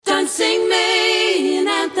sing me an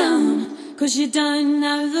anthem, 'cause you don't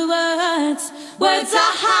know the words. Words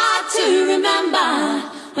are hard to remember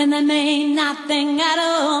when they mean nothing at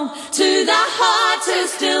all to the heart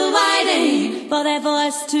who's still waiting for their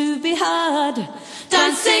voice to be heard.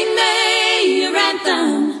 Don't sing me your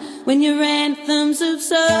anthem when your anthem's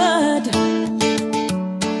absurd.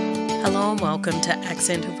 Hello and welcome to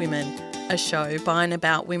Accent of Women, a show by and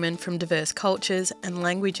about women from diverse cultures and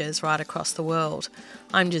languages right across the world.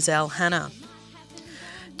 I'm Giselle Hanna.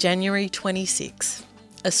 January 26,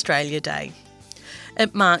 Australia Day.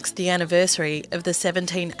 It marks the anniversary of the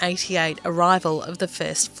 1788 arrival of the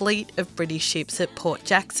first fleet of British ships at Port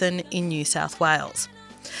Jackson in New South Wales.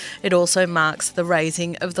 It also marks the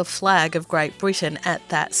raising of the flag of Great Britain at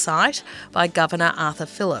that site by Governor Arthur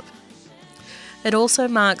Phillip. It also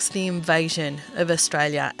marks the invasion of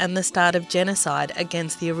Australia and the start of genocide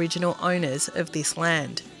against the original owners of this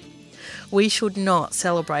land. We should not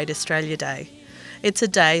celebrate Australia Day. It's a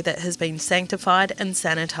day that has been sanctified and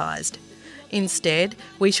sanitised. Instead,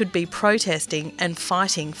 we should be protesting and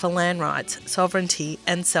fighting for land rights, sovereignty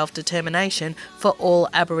and self-determination for all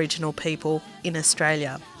Aboriginal people in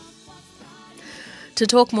Australia. To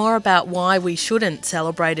talk more about why we shouldn't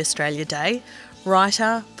celebrate Australia Day,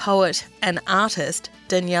 writer, poet and artist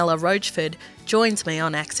Daniela Rochford joins me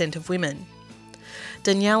on Accent of Women.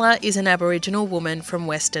 Daniela is an Aboriginal woman from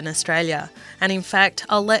Western Australia, and in fact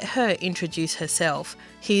I'll let her introduce herself.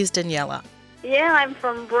 Here's Daniela. Yeah, I'm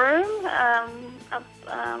from Broome, up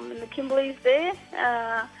in the Kimberleys there.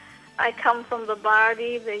 I come from the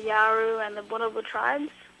Bardi, the Yaru and the Bunuba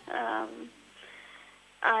tribes.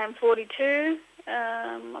 I'm 42.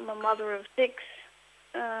 I'm a mother of 6.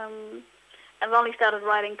 I've only started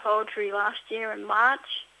writing poetry last year in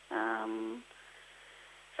March.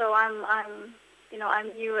 So I'm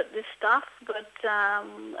new at this stuff, but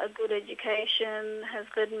a good education has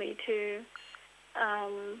led me to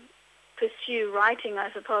pursue writing,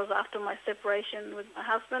 I suppose, after my separation with my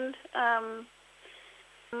husband.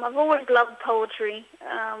 I've always loved poetry,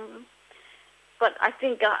 but I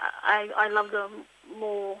think I love the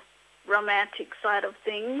more romantic side of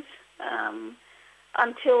things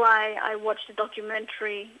until I watched a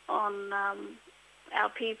documentary on our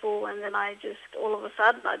people, and then all of a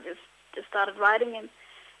sudden I just started writing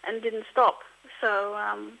and didn't stop. So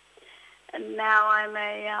and now I'm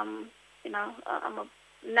I'm a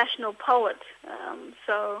national poet,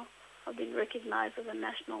 so I've been recognised as a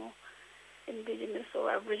national Indigenous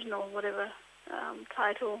or Aboriginal, whatever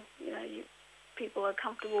title people are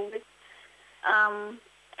comfortable with.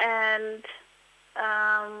 And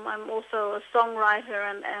I'm also a songwriter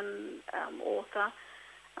and author.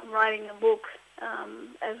 I'm writing a book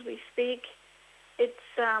as we speak.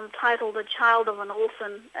 It's titled "A Child of an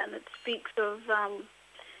Orphan," and it speaks of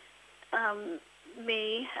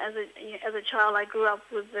me as a child. I grew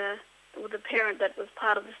up with a parent that was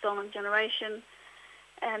part of the stolen generation,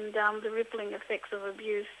 and the rippling effects of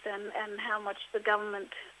abuse, and how much the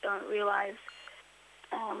government don't realise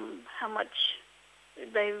how much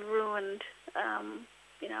they've ruined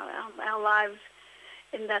our lives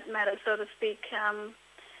in that matter, so to speak.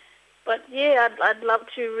 But yeah, I'd love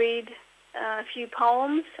to read a few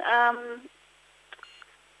poems.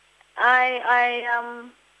 I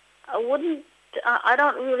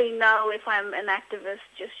don't really know if I'm an activist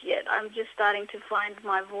just yet. I'm just starting to find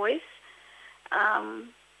my voice.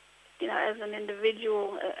 As an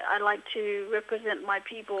individual, I like to represent my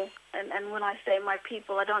people. And when I say my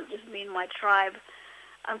people, I don't just mean my tribe.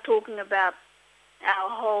 I'm talking about our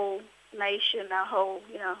whole nation, our whole,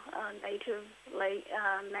 native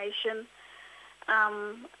nation,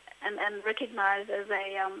 and recognized as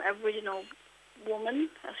a Aboriginal woman,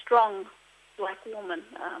 a strong black woman.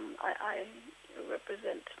 I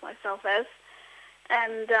represent myself as,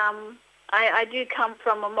 and I do come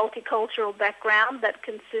from a multicultural background that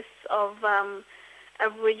consists of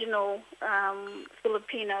Aboriginal,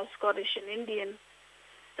 Filipino, Scottish, and Indian.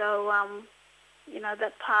 So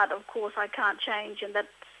that part, of course, I can't change, and that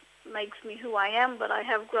makes me who I am. But I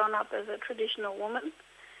have grown up as a traditional woman,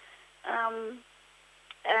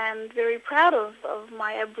 and very proud of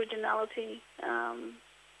my Aboriginality.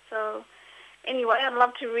 So anyway, I'd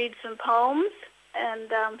love to read some poems and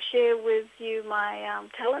share with you my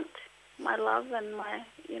talent, my love, and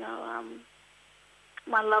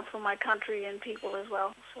my love for my country and people as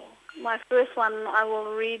well. So my first one I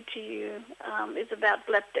will read to you is about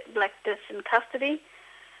Black Deaths in Custody,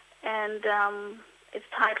 and it's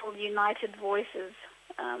titled United Voices.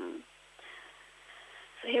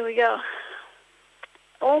 So here we go.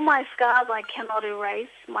 All my scars I cannot erase,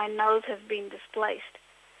 my nose has been displaced.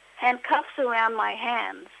 Handcuffs around my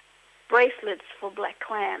hands, bracelets for black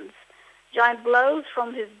clans. Giant blows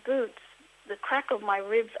from his boots, the crack of my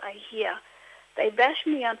ribs I hear. They bash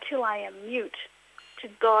me until I am mute. To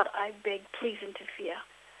God I beg, please interfere.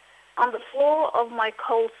 On the floor of my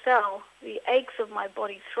cold cell, the aches of my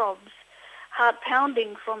body throbs. Heart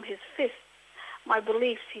pounding from his fists, my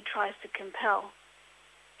beliefs he tries to compel.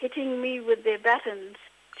 Hitting me with their batons,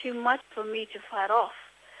 too much for me to fight off.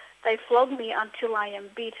 They flog me until I am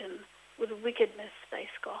beaten. With wickedness they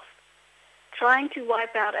scoff. Trying to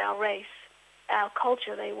wipe out our race, our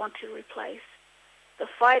culture they want to replace. The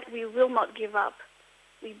fight we will not give up.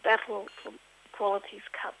 We battle for equality's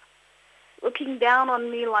cup. Looking down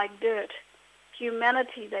on me like dirt,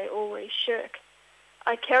 humanity they always shirk.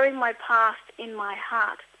 I carry my past in my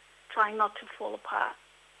heart, trying not to fall apart.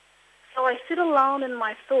 So I sit alone in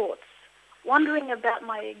my thoughts, wondering about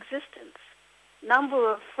my existence.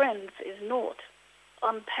 Number of friends is naught.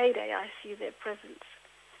 On payday I see their presence.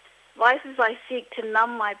 Vices I seek to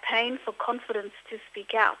numb my pain for confidence to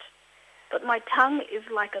speak out. But my tongue is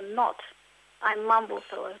like a knot. I mumble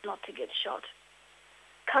so as not to get shot.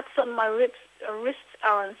 Cuts on my wrists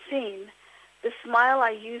are unseen. The smile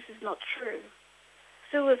I use is not true.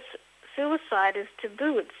 Suicide is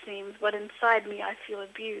taboo, it seems, but inside me I feel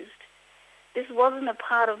abused. This wasn't a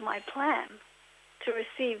part of my plan, to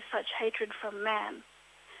receive such hatred from man.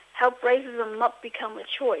 Help racism not become a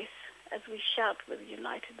choice, as we shout with a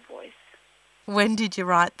united voice. When did you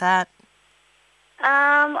write that?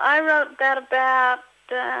 I wrote that about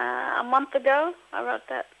a month ago. I wrote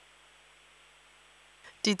that.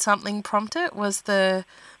 Did something prompt it? Was the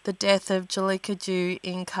death of Julika Dew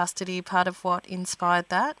in custody part of what inspired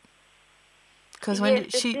that? Because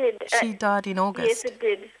she died in August. Yes, it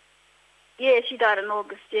did. Yeah, she died in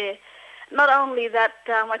August, yeah. Not only that,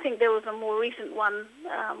 I think there was a more recent one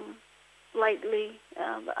lately,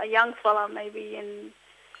 a young fella maybe in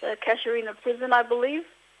the Casuarina prison, I believe.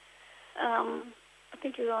 I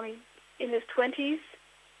think he was only in his 20s.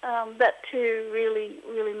 That too really,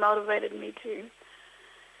 really motivated me to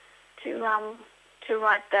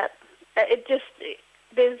write that.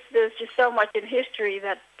 There's just so much in history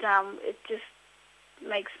that it just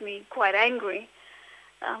makes me quite angry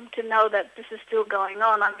to know that this is still going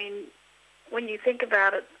on. I mean, when you think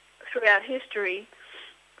about it, throughout history,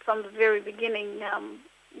 from the very beginning,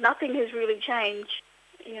 nothing has really changed.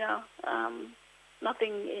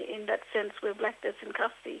 Nothing in that sense where black death's in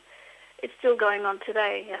custody. It's still going on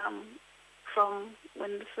today, from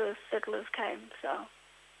when the first settlers came. So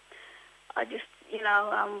I just,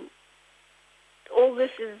 all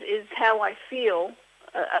this is how I feel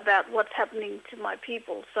about what's happening to my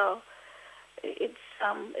people. So it's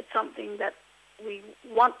something that we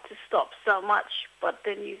want to stop so much, but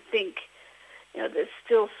then you think, there's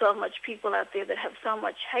still so much people out there that have so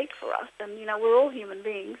much hate for us, and we're all human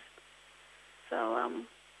beings. So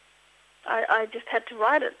I just had to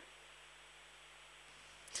write it.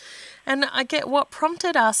 And I get what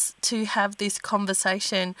prompted us to have this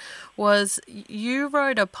conversation was you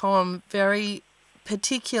wrote a poem very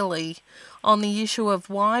particularly on the issue of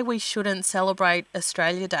why we shouldn't celebrate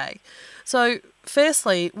Australia Day. So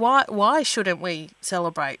firstly, why shouldn't we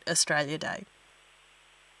celebrate Australia Day?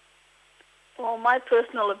 Well, my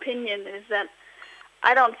personal opinion is that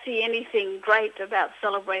I don't see anything great about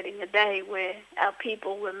celebrating a day where our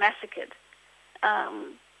people were massacred.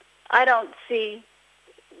 I don't see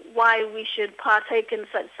why we should partake in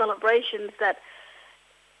such celebrations that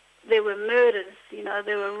there were murders,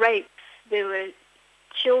 there were rapes, there were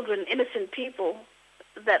children, innocent people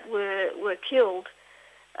that were killed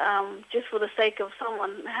just for the sake of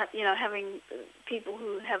someone, having people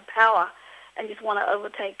who have power and just want to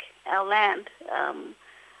overtake our land.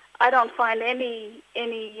 I don't find any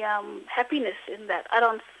happiness in that. I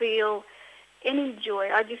don't feel any joy.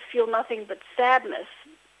 I just feel nothing but sadness,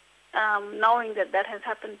 knowing that has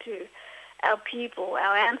happened to our people,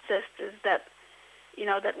 our ancestors that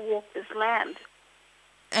walked this land.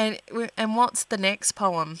 And what's the next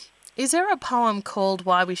poem? Is there a poem called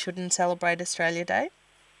Why We Shouldn't Celebrate Australia Day?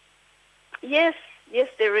 Yes,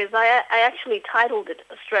 there is. I actually titled it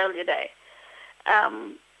Australia Day.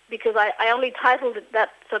 Because I only titled it that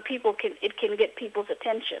so it can get people's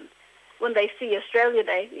attention. When they see Australia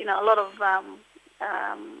Day, a lot of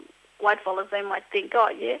white fellas, they might think, oh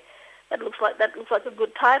yeah, that looks like a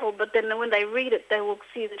good title, but then when they read it, they will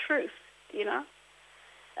see the truth,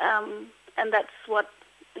 and that's what,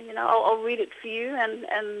 I'll read it for you, and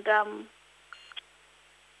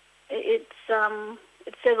it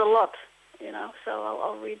says a lot, so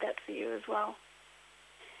I'll read that for you as well.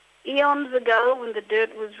 Eons ago, when the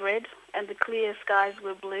dirt was red and the clear skies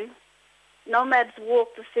were blue, Nomads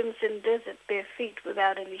walked the Simpson Desert bare feet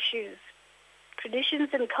without any shoes. Traditions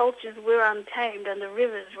and cultures were untamed and the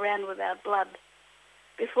rivers ran without blood.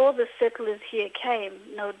 Before the settlers here came,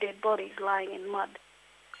 no dead bodies lying in mud.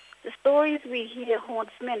 The stories we hear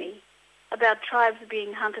haunts many, about tribes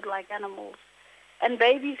being hunted like animals, and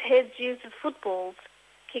babies' heads used as footballs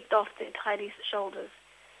kicked off their tiny shoulders.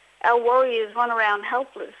 Our warriors run around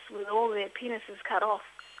helpless with all their penises cut off.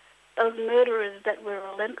 Those murderers that were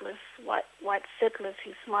relentless, white settlers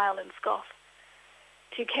who smile and scoff.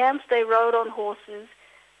 To camps they rode on horses,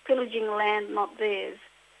 pillaging land not theirs,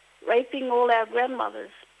 raping all our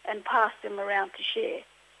grandmothers and passed them around to share.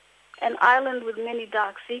 An island with many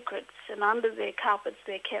dark secrets, and under their carpets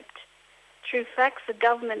they're kept. True facts the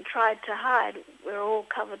government tried to hide were all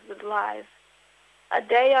covered with lies. A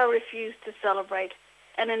day I refuse to celebrate,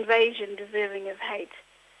 an invasion deserving of hate.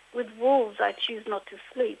 With wolves I choose not to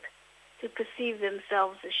sleep, who perceive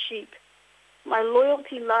themselves as sheep. My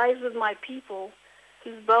loyalty lies with my people,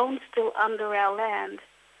 whose bones still under our land,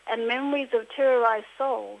 and memories of terrorized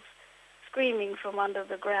souls screaming from under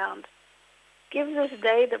the ground. Give this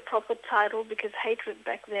day the proper title because hatred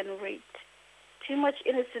back then reeked. Too much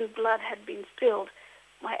innocent blood had been spilled,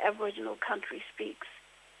 my Aboriginal country speaks.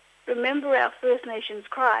 Remember our First Nations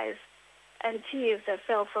cries and tears that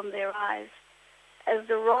fell from their eyes as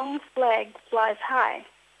the wrong flag flies high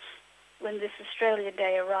when this Australia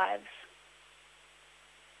Day arrives.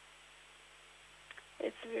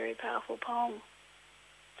 It's a very powerful poem.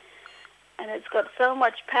 And it's got so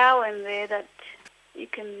much power in there that you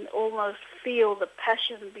can almost feel the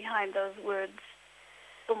passion behind those words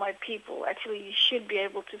for my people. Actually, you should be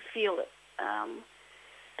able to feel it.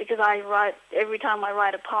 Because every time I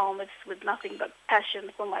write a poem, it's with nothing but passion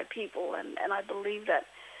for my people. And I believe that,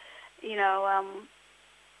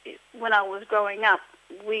 when I was growing up,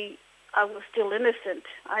 I was still innocent.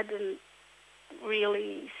 I didn't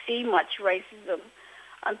really see much racism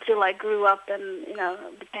until I grew up and,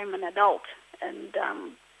 became an adult. And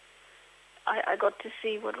I got to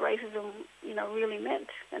see what racism, really meant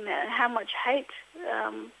and how much hate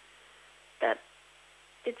that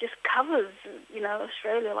it just covers,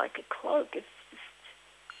 Australia like a cloak. It's just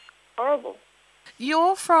horrible.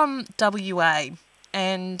 You're from WA,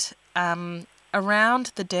 and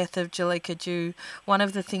around the death of Julika Ju, one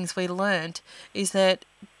of the things we learned is that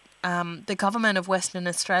the government of Western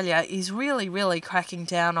Australia is really, really cracking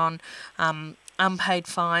down on unpaid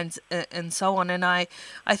fines and so on. And I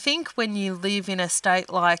think when you live in a state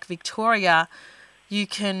like Victoria, you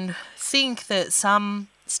can think that some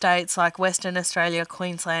states like Western Australia,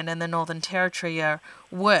 Queensland and the Northern Territory are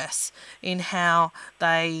worse in how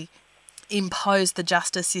they impose the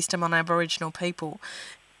justice system on Aboriginal people.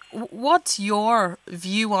 What's your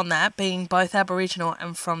view on that, being both Aboriginal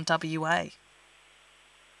and from WA?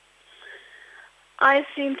 I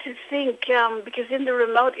seem to think, because in the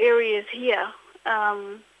remote areas here,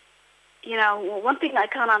 one thing I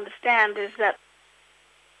can't understand is that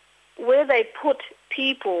where they put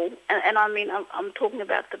people, and I mean, I'm talking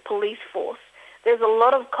about the police force, there's a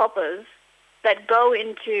lot of coppers that go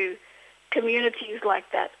into communities like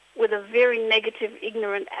that with a very negative,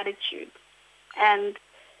 ignorant attitude. And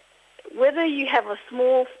whether you have a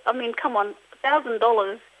small, come on,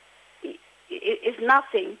 $1,000 is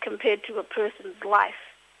nothing compared to a person's life,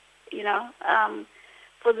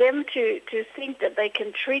 For them to think that they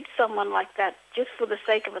can treat someone like that just for the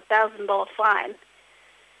sake of $1,000 fine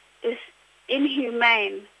is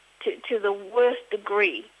inhumane to the worst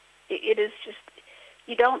degree. It is just,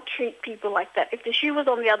 you don't treat people like that. If the shoe was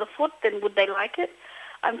on the other foot, then would they like it?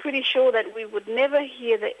 I'm pretty sure that we would never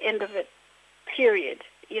hear the end of it, period.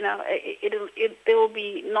 There will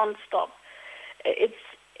be non-stop.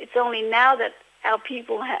 It's only now that our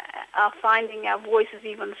people are finding our voices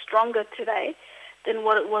even stronger today than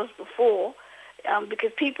what it was before,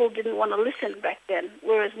 because people didn't want to listen back then.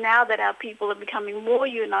 Whereas now that our people are becoming more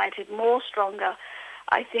united, more stronger,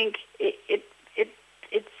 I think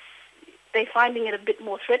they're finding it a bit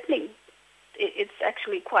more threatening. It's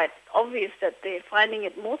actually quite obvious that they're finding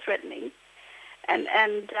it more threatening, and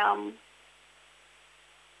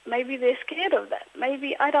maybe they're scared of that.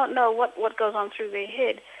 Maybe, I don't know what goes on through their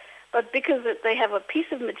head, but because they have a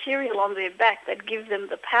piece of material on their back that gives them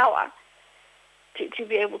the power to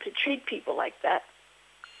be able to treat people like that,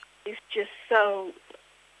 it's just so,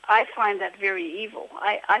 I find that very evil.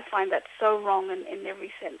 I find that so wrong in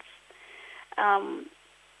every sense.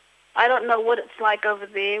 I don't know what it's like over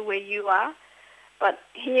there where you are, but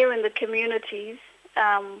here in the communities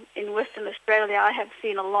in Western Australia, I have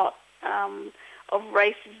seen a lot of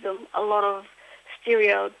racism, a lot of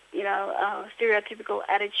stereotypical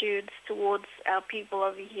attitudes towards our people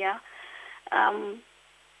over here.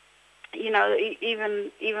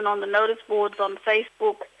 Even on the notice boards on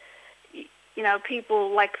Facebook,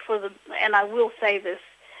 people and I will say this,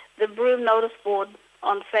 the Broome notice board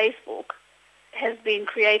on Facebook has been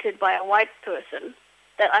created by a white person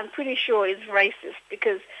that I'm pretty sure is racist,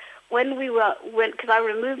 because because I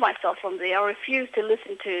removed myself from there, I refused to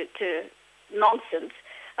listen to nonsense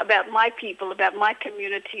about my people, about my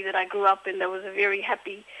community that I grew up in. That was a very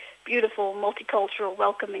happy, beautiful, multicultural,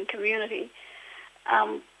 welcoming community.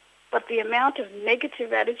 But the amount of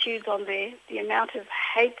negative attitudes on there, the amount of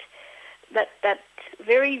hate, that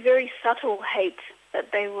very, very subtle hate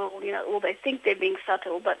that they will, they think they're being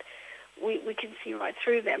subtle, but we can see right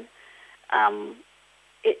through them.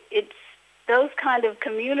 It's those kind of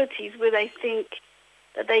communities where they think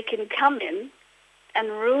that they can come in and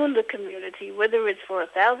ruin the community, whether it's for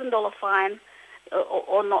 $1,000 fine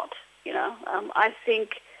or not. I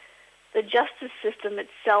think the justice system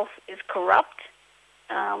itself is corrupt,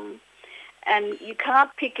 and you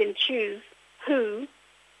can't pick and choose who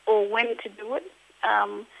or when to do it.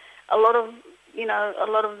 A lot of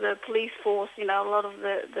the police force, a lot of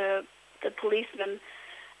the policemen,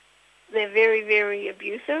 they're very, very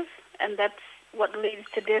abusive, and that's what leads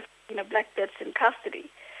to death, black deaths in custody.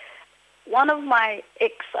 One of my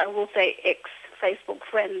ex-Facebook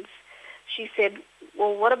friends, she said,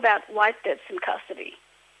 well, what about white deaths in custody?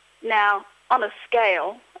 Now, on a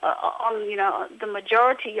scale, the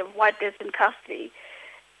majority of white deaths in custody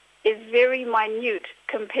is very minute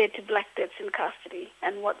compared to black deaths in custody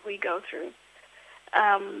and what we go through.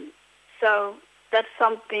 So that's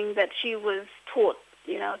something that she was taught,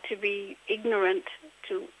 to be ignorant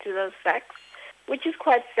to those facts, which is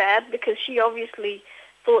quite sad, because she obviously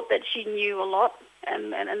thought that she knew a lot,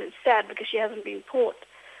 and it's sad because she hasn't been taught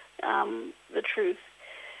the truth.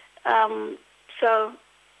 So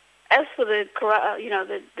as for the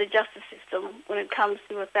justice system, when it comes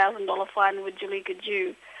to $1,000 fine with Julika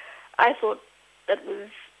Ju, I thought that was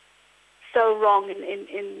so wrong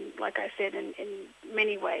in like I said, in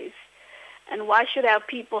many ways. And why should our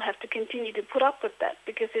people have to continue to put up with that?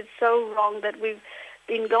 Because it's so wrong that we've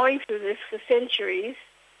been going through this for centuries,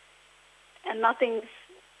 and nothing's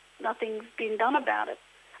been done about it.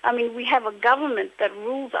 I mean, we have a government that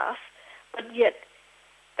rules us, but yet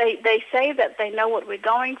they say that they know what we're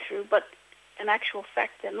going through, but in actual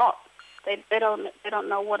fact they're not. They don't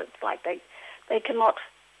know what it's like. They cannot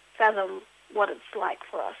fathom what it's like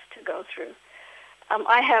for us to go through.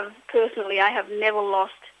 I have never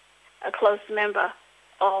lost a close member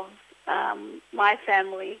of my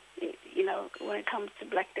family, when it comes to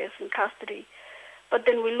black deaths in custody. But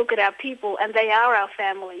then we look at our people, and they are our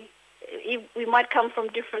family. We might come from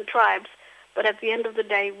different tribes, but at the end of the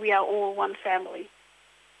day, we are all one family.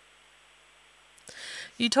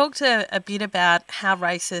 You talked a bit about how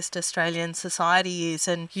racist Australian society is,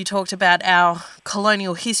 and you talked about our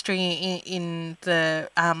colonial history in the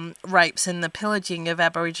rapes and the pillaging of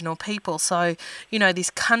Aboriginal people. So, this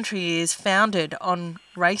country is founded on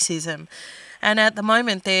racism. And at the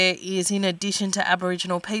moment there is, in addition to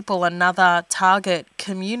Aboriginal people, another target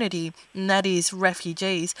community, and that is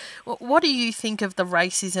refugees. What do you think of the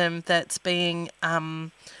racism that's being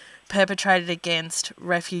perpetrated against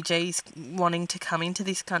refugees wanting to come into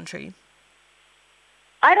this country?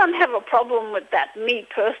 I don't have a problem with that, me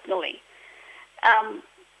personally.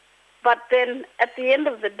 But then at the end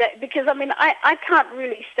of the day, because I can't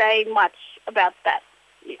really say much about that.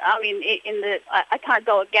 I can't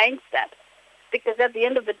go against that, because at the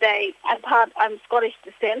end of the day, I'm Scottish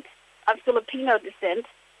descent, I'm Filipino descent,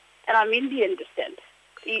 and I'm Indian descent.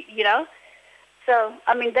 So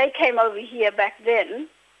they came over here back then,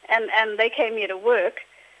 and they came here to work.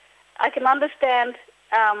 I can understand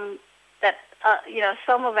that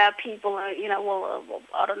some of our people are,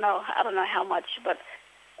 I don't know how much, but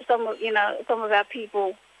some of our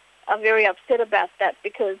people are very upset about that,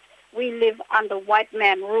 because we live under white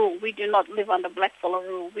man rule. We do not live under blackfellow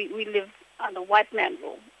rule. We live under white man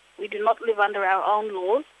rule. We do not live under our own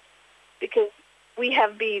laws, because we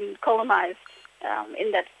have been colonized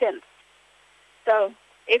in that sense. So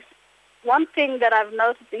if one thing that I've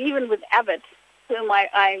noticed, even with Abbott, whom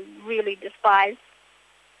I really despise,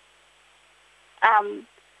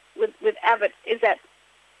 with Abbott, is that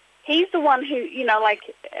he's the one who,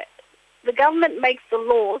 the government makes the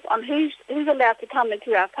laws on who's allowed to come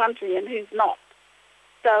into our country and who's not.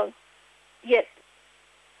 So, yet,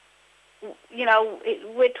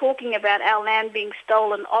 we're talking about our land being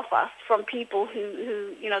stolen off us from people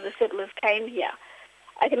who the settlers came here.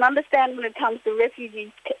 I can understand when it comes to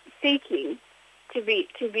refugees seeking to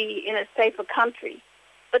be in a safer country,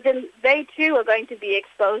 But then they too are going to be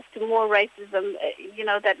exposed to more racism,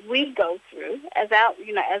 that we go through as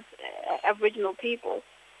Aboriginal people.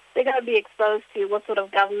 They're going to be exposed to what sort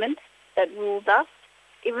of government that rules us,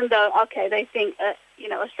 even though, they think,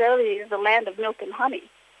 Australia is a land of milk and honey.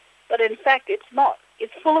 But in fact, it's not.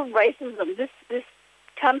 It's full of racism. This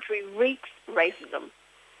country reeks racism.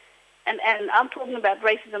 And I'm talking about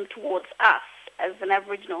racism towards us as an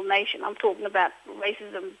Aboriginal nation. I'm talking about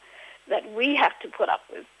racism that we have to put up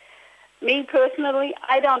with. Me personally,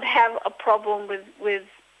 I don't have a problem with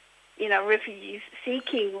refugees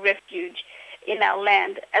seeking refuge in our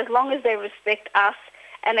land, as long as they respect us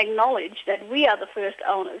and acknowledge that we are the first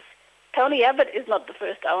owners. Tony Abbott is not the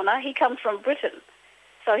first owner. He comes from Britain.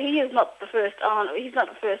 So he is not the first owner. He's not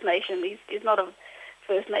a First Nation. He's not a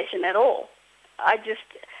First Nation at all. At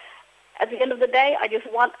the end of the day, I just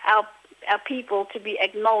want our people to be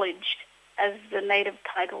acknowledged as the native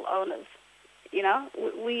title owners.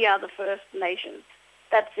 We are the First Nations.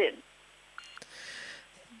 That's it.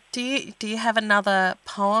 Do you have another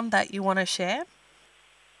poem that you want to share?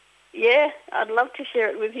 Yeah, I'd love to share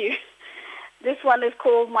it with you. This one is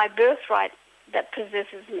called My Birthright That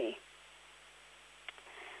Possesses Me.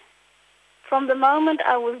 From the moment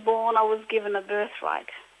I was born, I was given a birthright,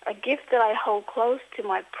 a gift that I hold close to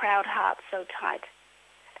my proud heart so tight.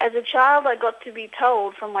 As a child, I got to be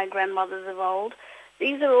told from my grandmothers of old,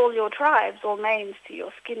 these are all your tribes, all names to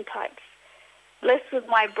your skin types. Blessed with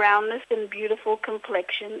my brownness and beautiful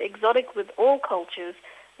complexion, exotic with all cultures,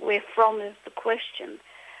 where from is the question.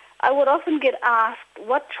 I would often get asked,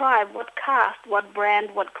 what tribe, what caste, what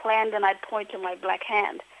brand, what clan, and I'd point to my black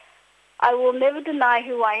hand. I will never deny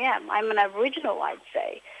who I am. I'm an Aboriginal, I'd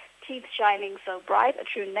say, teeth shining so bright, a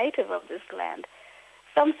true native of this land.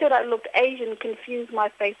 Some said I looked Asian, confused, my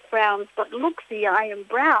face frowns, but look, see, I am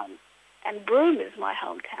brown, and Broome is my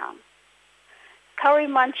hometown. Curry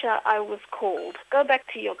Muncher I was called. Go back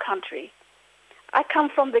to your country. I come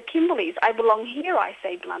from the Kimberleys. I belong here, I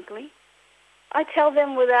say bluntly. I tell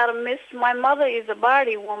them without a miss, my mother is a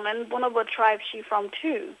Bardi woman, Bonobo tribe she from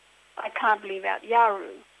too. I can't leave out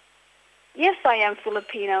Yaru. Yes, I am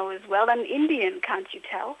Filipino as well, and Indian, can't you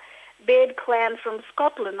tell? Baird clan from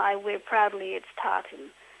Scotland, I wear proudly its tartan.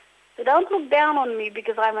 So don't look down on me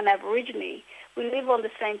because I'm an Aborigine. We live on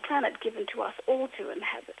the same planet given to us all to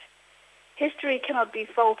inhabit. History cannot be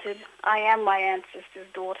faulted. I am my ancestors'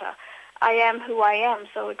 daughter. I am who I am,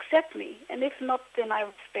 so accept me, and if not, then I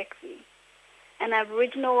respect thee. An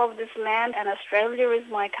Aboriginal of this land, and Australia is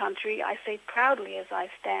my country, I say proudly as I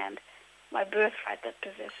stand, my birthright that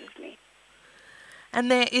possesses me.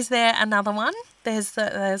 And is there another one?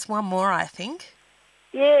 There's one more, I think.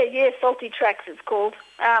 Yeah, Salty Tracks it's called.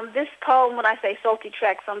 This poem, when I say Salty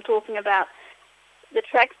Tracks, I'm talking about the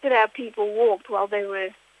tracks that our people walked while they were,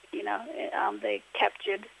 they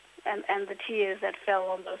captured, and the tears that fell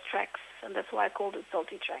on those tracks, and that's why I called it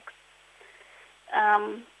Salty Tracks.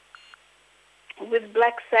 With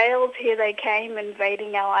black sails, here they came,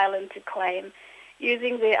 invading our island to claim,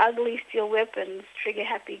 using their ugly steel weapons,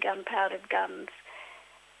 trigger-happy gunpowdered guns.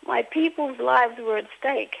 My people's lives were at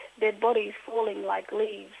stake, their bodies falling like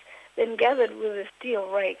leaves, then gathered with a steel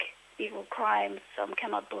rake, evil crimes some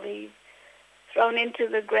cannot believe, thrown into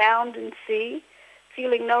the ground and sea,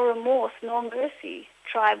 feeling no remorse nor mercy.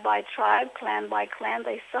 Tribe by tribe, clan by clan,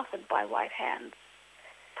 they suffered by white hands.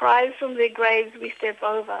 Prized from their graves we step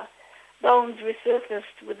over, bones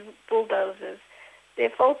resurfaced with bulldozers, their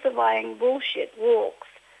falsifying bullshit walks,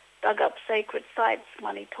 dug up sacred sites,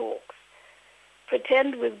 money talks.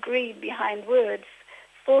 Pretend with greed behind words,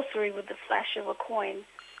 sorcery with the flash of a coin,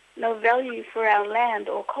 no value for our land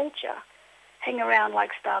or culture, hang around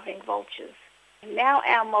like starving vultures. Now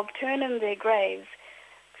our mob turn in their graves,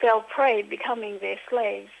 fell prey becoming their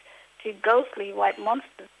slaves, to ghostly white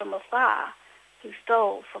monsters from afar, who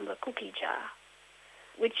stole from the cookie jar.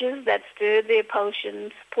 Witches that stirred their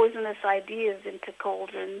potions, poisonous ideas into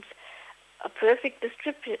cauldrons, a perfect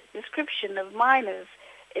description of miners,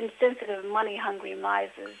 insensitive money-hungry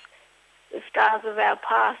misers. The scars of our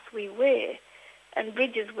past we wear, and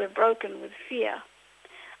bridges we're broken with fear.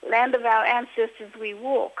 Land of our ancestors we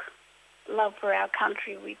walk, love for our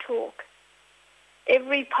country we talk.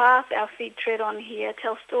 Every path our feet tread on here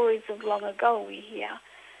tells stories of long ago we hear,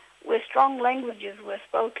 where strong languages were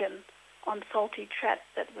spoken, on salty traps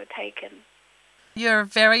that were taken. You're a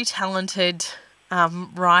very talented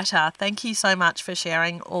writer. Thank you so much for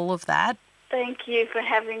sharing all of that. Thank you for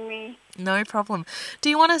having me. No problem. Do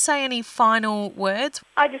you want to say any final words?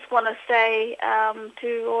 I just want to say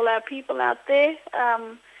to all our people out there,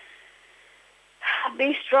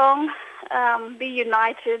 be strong, be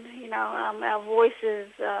united. Our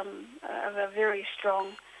voices are very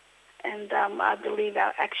strong, and I believe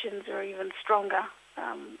our actions are even stronger.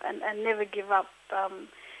 And never give up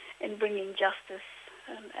in bringing justice,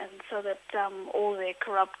 and so that all their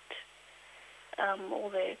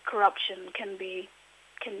corruption can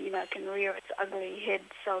rear its ugly head,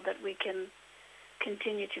 so that we can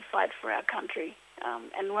continue to fight for our country.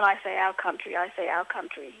 And when I say our country, I say our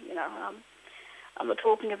country. I'm not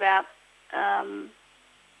talking about the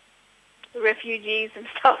refugees and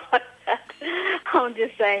stuff like that. I'm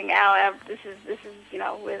just saying this is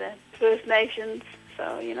we're the First Nations.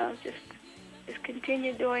 So just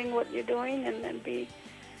continue doing what you're doing, and be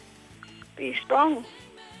strong,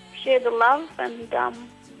 share the love, and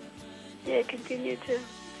continue to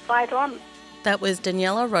fight on. That was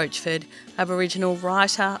Daniela Rochford, Aboriginal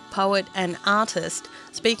writer, poet and artist,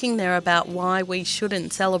 speaking there about why we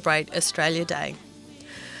shouldn't celebrate Australia Day.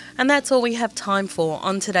 And that's all we have time for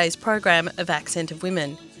on today's program of Accent of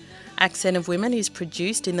Women. Accent of Women is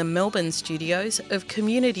produced in the Melbourne studios of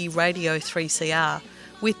Community Radio 3CR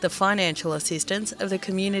with the financial assistance of the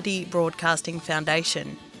Community Broadcasting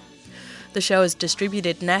Foundation. The show is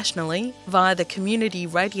distributed nationally via the Community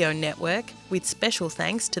Radio Network, with special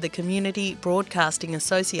thanks to the Community Broadcasting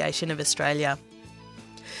Association of Australia.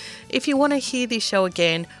 If you want to hear this show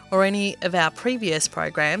again or any of our previous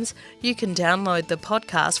programs, you can download the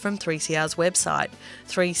podcast from 3CR's website,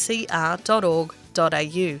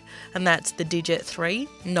 3cr.org.au, and that's the digit 3,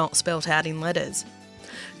 not spelt out in letters.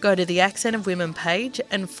 Go to the Accent of Women page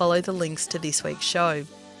and follow the links to this week's show.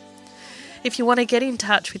 If you want to get in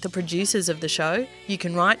touch with the producers of the show, you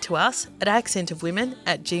can write to us at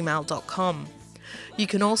accentofwomen@gmail.com. You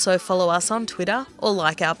can also follow us on Twitter or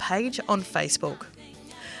like our page on Facebook.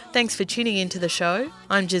 Thanks for tuning into the show.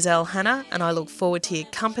 I'm Giselle Hanna, and I look forward to your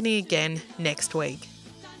company again next week.